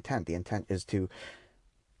not the intent. The intent is to,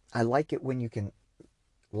 I like it when you can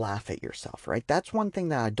laugh at yourself, right? That's one thing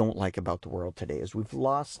that I don't like about the world today, is we've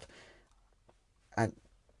lost, and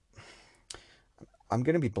I'm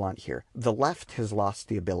going to be blunt here, the left has lost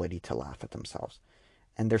the ability to laugh at themselves,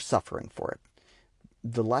 and they're suffering for it.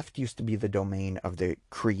 The left used to be the domain of the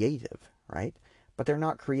creative, right? But they're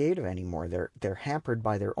not creative anymore. They're hampered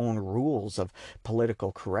by their own rules of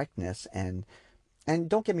political correctness, and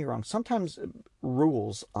don't get me wrong, sometimes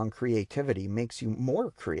rules on creativity makes you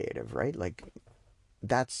more creative, right? Like,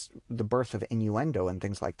 that's the birth of innuendo and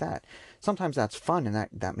things like that. Sometimes that's fun, and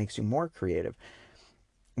that makes you more creative.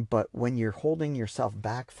 But when you're holding yourself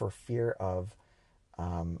back for fear of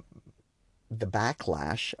the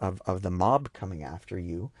backlash of the mob coming after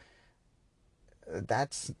you,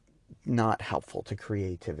 that's not helpful to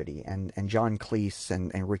creativity. And John Cleese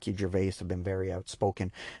and Ricky Gervais have been very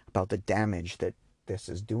outspoken about the damage that this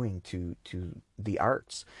is doing to the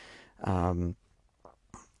arts. I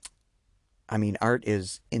mean, art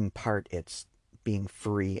is, in part, it's being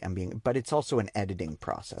free and but it's also an editing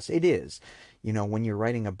process. It is, when you're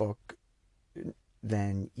writing a book,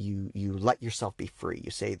 then you let yourself be free.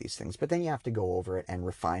 You say these things, but then you have to go over it and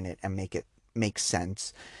refine it and make it make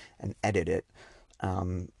sense and edit it,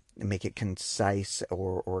 and make it concise,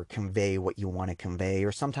 or convey what you want to convey.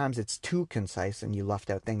 Or sometimes it's too concise and you left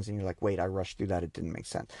out things and you're like, wait, I rushed through that, it didn't make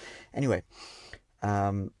sense. Anyway,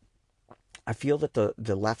 I feel that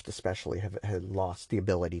the left especially have lost the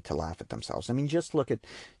ability to laugh at themselves. I mean, just look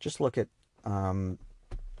at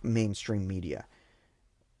mainstream media.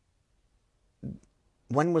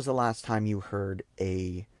 When was the last time you heard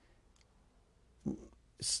a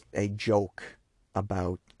joke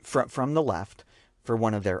about from the left for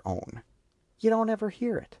one of their own? You don't ever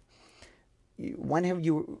hear it.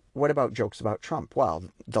 What about jokes about Trump? Well,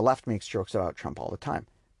 the left makes jokes about Trump all the time,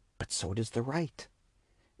 but so does the right.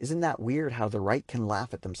 Isn't that weird how the right can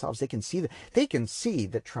laugh at themselves? They can see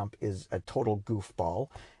that Trump is a total goofball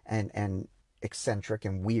and eccentric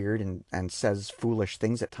and weird and says foolish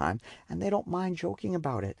things at times, and they don't mind joking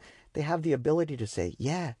about it. They have the ability to say,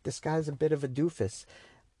 yeah, this guy's a bit of a doofus,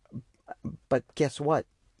 but guess what?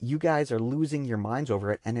 You guys are losing your minds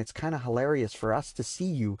over it, and it's kind of hilarious for us to see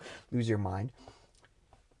you lose your mind.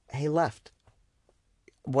 Hey, left,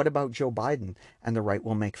 what about Joe Biden? And the right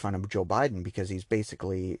will make fun of Joe Biden because he's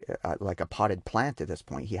basically like a potted plant at this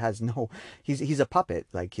point. He has he's a puppet,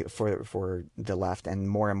 like, for the left, and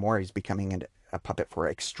more he's becoming a puppet for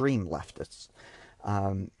extreme leftists.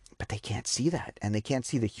 But they can't see that, and they can't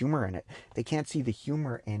see the humor in it. They can't see the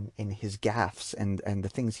humor in his gaffes and the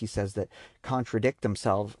things he says that contradict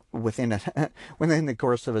themselves within the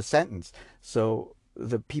course of a sentence. So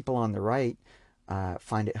the people on the right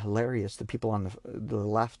find it hilarious. The people on the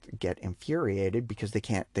left get infuriated because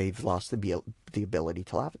they've lost the ability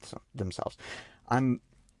to laugh at themselves. I'm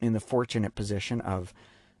in the fortunate position of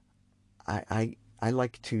I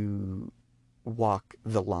like to walk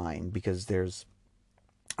the line, because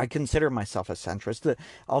I consider myself a centrist.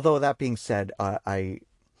 Although that being said, I've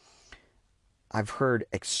heard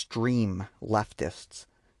extreme leftists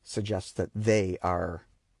suggest that they are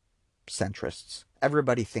centrists.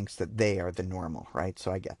 Everybody thinks that they are the normal, right?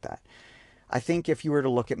 So I get that. I think if you were to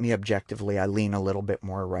look at me objectively, I lean a little bit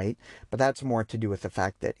more right, but that's more to do with the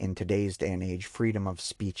fact that in today's day and age, freedom of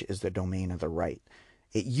speech is the domain of the right.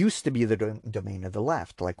 It used to be the domain of the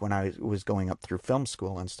left, like when I was going up through film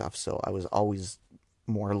school and stuff, so I was always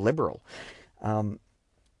more liberal.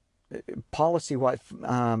 Policy-wise,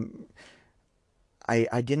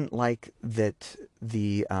 I didn't like that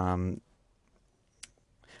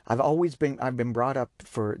I've been brought up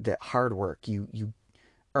for that hard work. You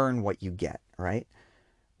earn what you get, right?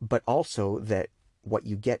 But also that what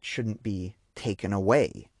you get shouldn't be taken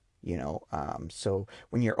away, so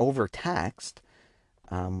when you're overtaxed,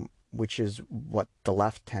 which is what the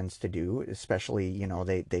left tends to do, especially,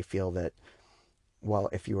 they feel that, well,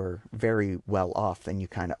 if you are very well off, then you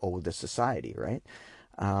kind of owe the society, right?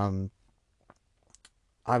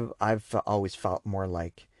 I've always felt more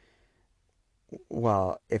like,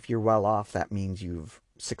 well, if you're well off, that means you've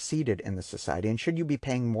succeeded in the society, and should you be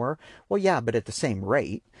paying more? Well, yeah, but at the same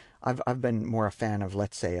rate. I've been more a fan of,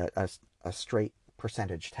 let's say, a straight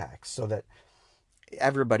percentage tax, so that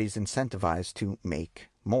everybody's incentivized to make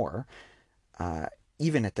more,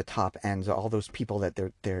 even at the top ends. All those people that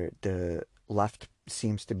the left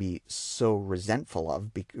seems to be so resentful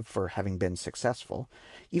of for having been successful.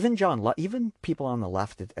 Even even people on the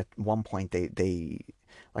left at one point, they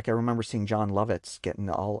like, I remember seeing John Lovitz getting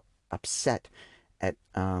all upset at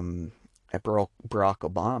Barack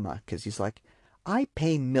Obama because he's like, I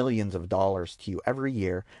pay millions of dollars to you every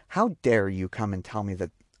year. How dare you come and tell me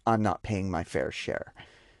that I'm not paying my fair share?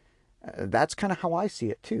 That's kind of how I see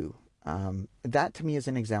it too. That to me is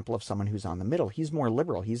an example of someone who's on the middle. He's more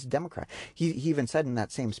liberal. He's a Democrat. He even said in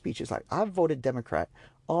that same speech, he's like, I've voted Democrat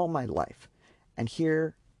all my life. And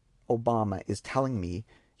here Obama is telling me,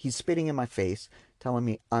 he's spitting in my face, telling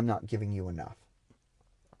me I'm not giving you enough.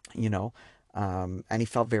 You know, and he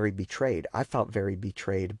felt very betrayed. I felt very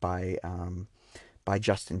betrayed by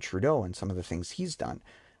Justin Trudeau and some of the things he's done.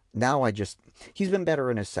 Now he's been better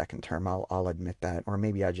in his second term. I'll admit that, or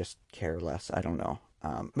maybe I just care less. I don't know.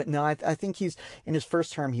 But no, I think he's in his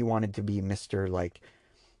first term. He wanted to be Mr. like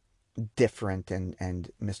different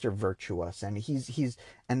and Mr. Virtuous, and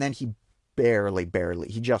and then he barely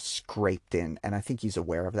he just scraped in, and I think he's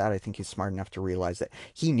aware of that. I think he's smart enough to realize that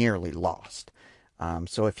he nearly lost.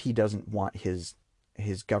 So if he doesn't want his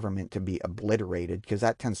government to be obliterated, because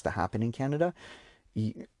that tends to happen in Canada,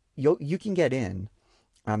 you can get in.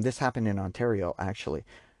 This happened in Ontario, actually.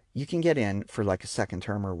 You can get in for like a second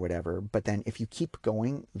term or whatever, but then if you keep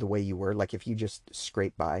going the way you were, like if you just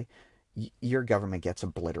scrape by, your government gets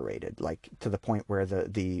obliterated, like to the point where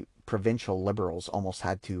the provincial Liberals almost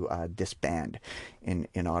had to disband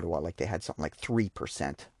in Ottawa. Like they had something like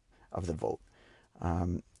 3% of the vote.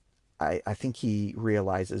 I think he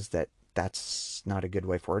realizes that that's not a good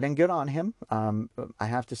way forward, and good on him. I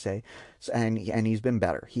have to say, and he's been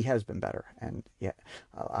better. He has been better, and yeah,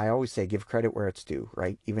 I always say give credit where it's due,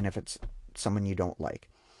 right? Even if it's someone you don't like,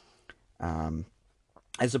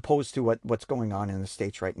 as opposed to what's going on in the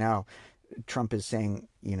States right now. Trump is saying,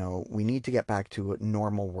 you know, we need to get back to a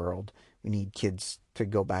normal world. We need kids to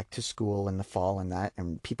go back to school in the fall and that,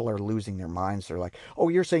 and people are losing their minds. They're like, oh,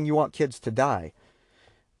 you're saying you want kids to die?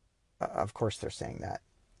 Of course they're saying that.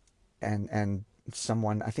 And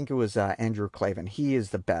someone, I think it was Andrew Klavan. He is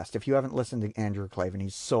the best. If you haven't listened to Andrew Klavan,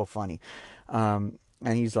 he's so funny. And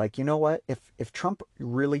he's like, you know what? If Trump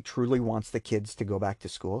really truly wants the kids to go back to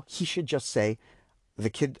school, he should just say,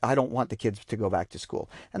 I don't want the kids to go back to school.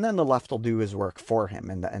 And then the left will do his work for him.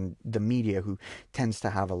 And the media, who tends to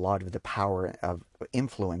have a lot of the power of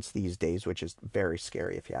influence these days, which is very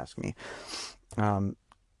scary if you ask me.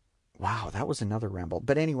 Wow, that was another ramble.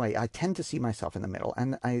 But anyway, I tend to see myself in the middle.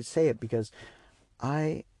 And I say it because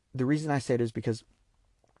the reason I say it is because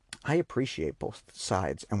I appreciate both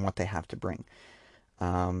sides and what they have to bring.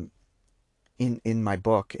 In my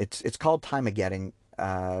book, it's called Timeageddon,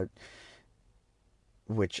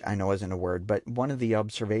 which I know isn't a word, but one of the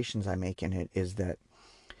observations I make in it is that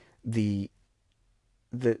the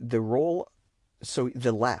role, so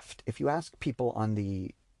the left, if you ask people on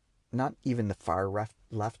the, not even the far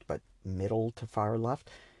left, but middle to far left,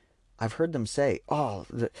 I've heard them say, oh,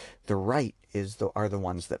 the right are the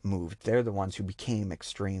ones that moved. They're the ones who became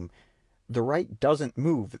extreme. The right doesn't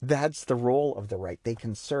move. That's the role of the right. They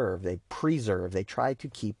conserve, they preserve, they try to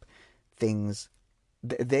keep things.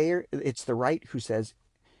 It's the right who says,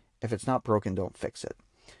 if it's not broken, don't fix it.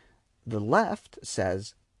 The left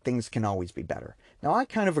says things can always be better. Now, I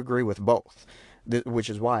kind of agree with both, which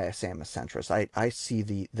is why I say I'm a centrist. I see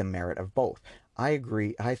the merit of both. I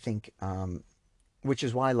agree. I think, which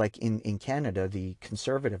is why, like in Canada, the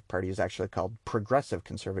Conservative Party is actually called Progressive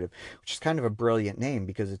Conservative, which is kind of a brilliant name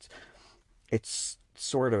because it's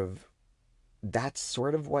sort of, that's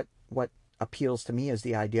sort of what appeals to me, is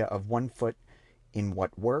the idea of one foot in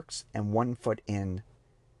what works and one foot in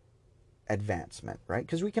advancement, right?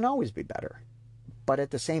 Because we can always be better. But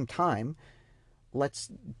at the same time, let's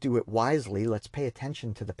do it wisely. Let's pay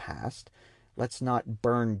attention to the past. Let's not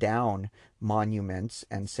burn down monuments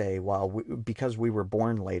and say, well, because we were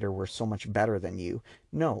born later, we're so much better than you.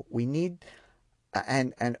 No, we need,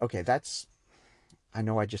 and okay, that's, I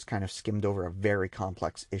know I just kind of skimmed over a very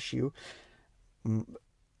complex issue.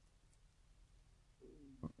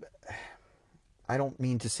 I don't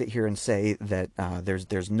mean to sit here and say that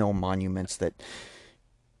there's no monuments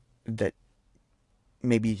that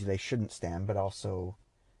maybe they shouldn't stand, but also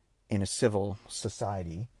in a civil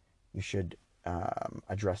society, you should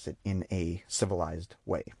address it in a civilized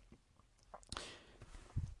way.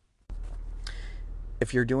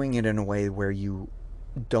 If you're doing it in a way where you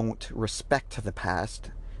don't respect the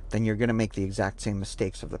past, then you're going to make the exact same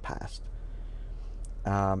mistakes of the past.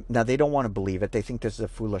 Now, they don't want to believe it. They think this is a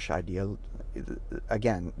foolish idea.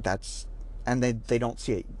 Again, and they don't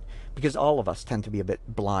see it, because all of us tend to be a bit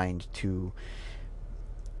blind to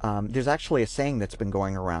There's actually a saying that's been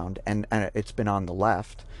going around, and it's been on the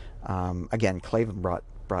left. Again, Clavin brought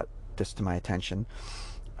this to my attention,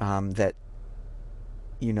 that,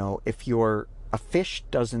 if a fish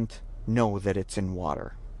doesn't know that it's in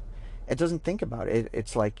water, it doesn't think about it.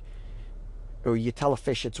 It's like, or you tell a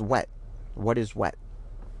fish it's wet. What is wet?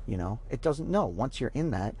 It doesn't know once you're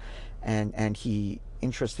in that. And he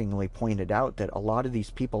interestingly pointed out that a lot of these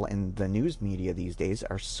people in the news media these days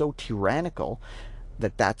are so tyrannical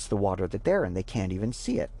that that's the water that they're in. They can't even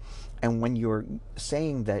see it. And when you're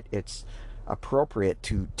saying that it's appropriate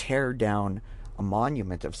to tear down a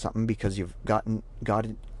monument of something because you've got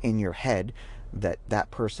it in your head that that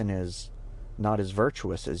person is not as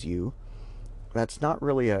virtuous as you, that's not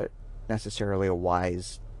really necessarily a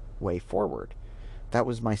wise way forward. That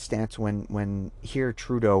was my stance when here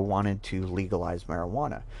Trudeau wanted to legalize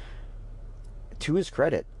marijuana. To his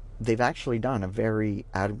credit, they've actually done a very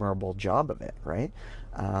admirable job of it, right?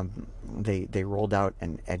 They rolled out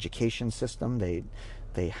an education system.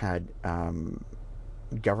 They had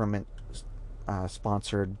government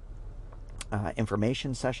sponsored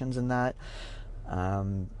information sessions in that.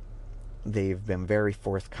 They've been very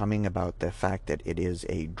forthcoming about the fact that it is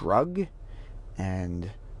a drug,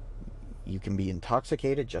 and you can be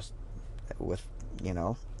intoxicated just with,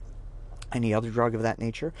 any other drug of that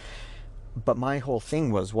nature. But my whole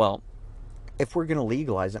thing was, well, if we're going to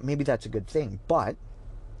legalize it, maybe that's a good thing. But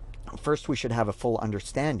first we should have a full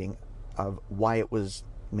understanding of why it was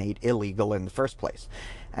made illegal in the first place.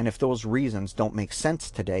 And if those reasons don't make sense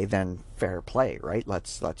today, then fair play, right?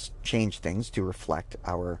 Let's change things to reflect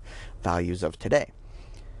our values of today.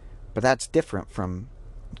 But that's different from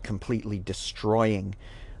completely destroying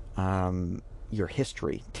your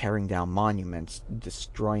history, tearing down monuments,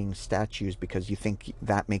 destroying statues because you think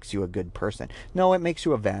that makes you a good person. No, it makes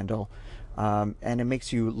you a vandal, and it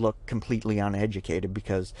makes you look completely uneducated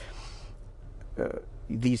because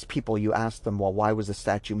these people, you ask them, well, why was the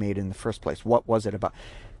statue made in the first place? What was it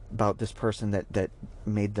about this person that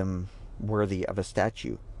made them worthy of a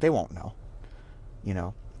statue? They won't know.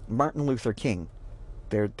 Martin Luther King,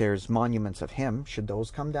 there's monuments of him. Should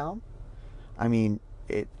those come down? I mean,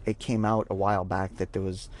 it came out a while back that there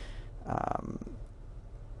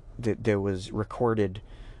was recorded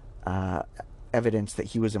evidence that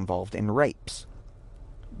he was involved in rapes.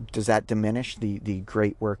 Does that diminish the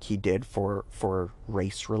great work he did for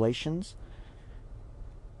race relations?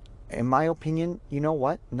 In my opinion, you know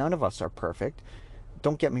what? None of us are perfect.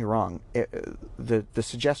 Don't get me wrong. The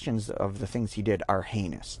suggestions of the things he did are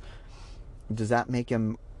heinous. Does that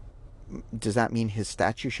mean his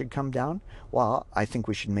statue should come down? Well, I think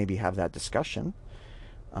we should maybe have that discussion.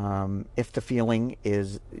 If the feeling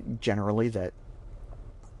is generally that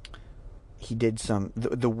he did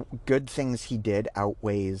the good things he did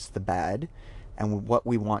outweighs the bad, and what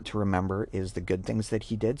we want to remember is the good things that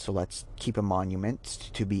he did, so let's keep a monument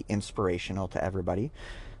to be inspirational to everybody,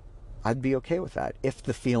 I'd be okay with that. If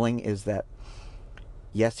the feeling is that,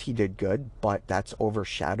 yes, he did good, but that's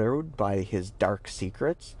overshadowed by his dark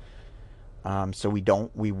secrets, so we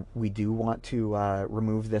do want to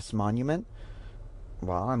remove this monument,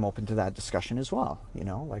 well, I'm open to that discussion as well.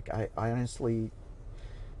 I honestly,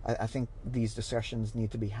 I think these discussions need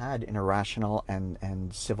to be had in a rational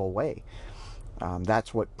and civil way.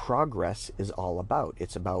 That's what progress is all about.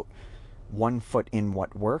 It's about 1 foot in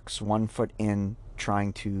what works, 1 foot in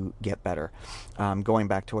trying to get better. Going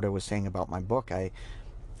back to what I was saying about my book, I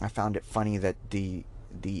found it funny that the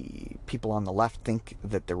people on the left think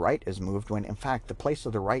that the right is moved, when in fact the place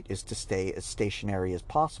of the right is to stay as stationary as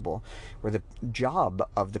possible, where the job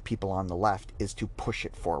of the people on the left is to push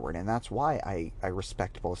it forward. And that's why I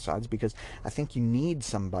respect both sides, because I think you need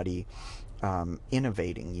somebody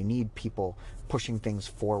innovating, you need people pushing things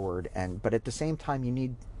forward, but at the same time you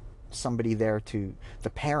need somebody there, the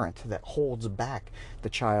parent that holds back the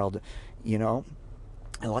child, and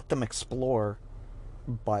let them explore,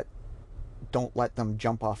 but don't let them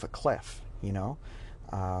jump off a cliff,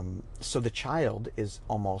 so the child is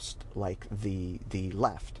almost like the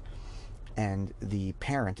left, and the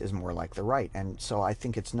parent is more like the right. And so I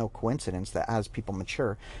think it's no coincidence that as people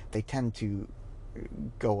mature, they tend to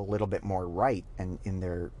go a little bit more right and in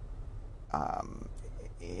their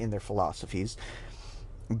philosophies,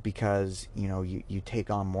 because you take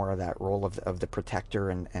on more of that role of the protector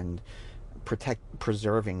and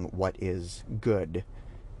preserving what is good,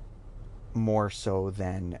 more so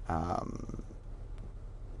than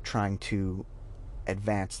trying to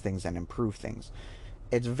advance things and improve things.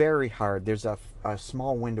 It's very hard. There's a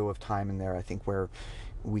small window of time in there, I think, where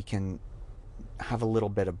we can have a little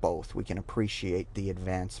bit of both. We can appreciate the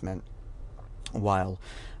advancement while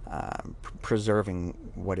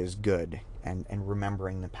preserving what is good and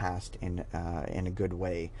remembering the past in a good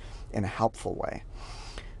way, in a helpful way.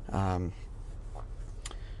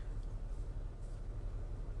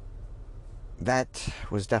 That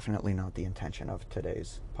was definitely not the intention of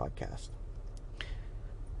today's podcast.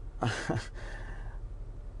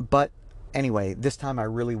 But anyway, this time I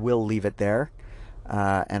really will leave it there,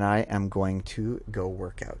 and I am going to go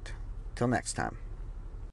work out. Till next time.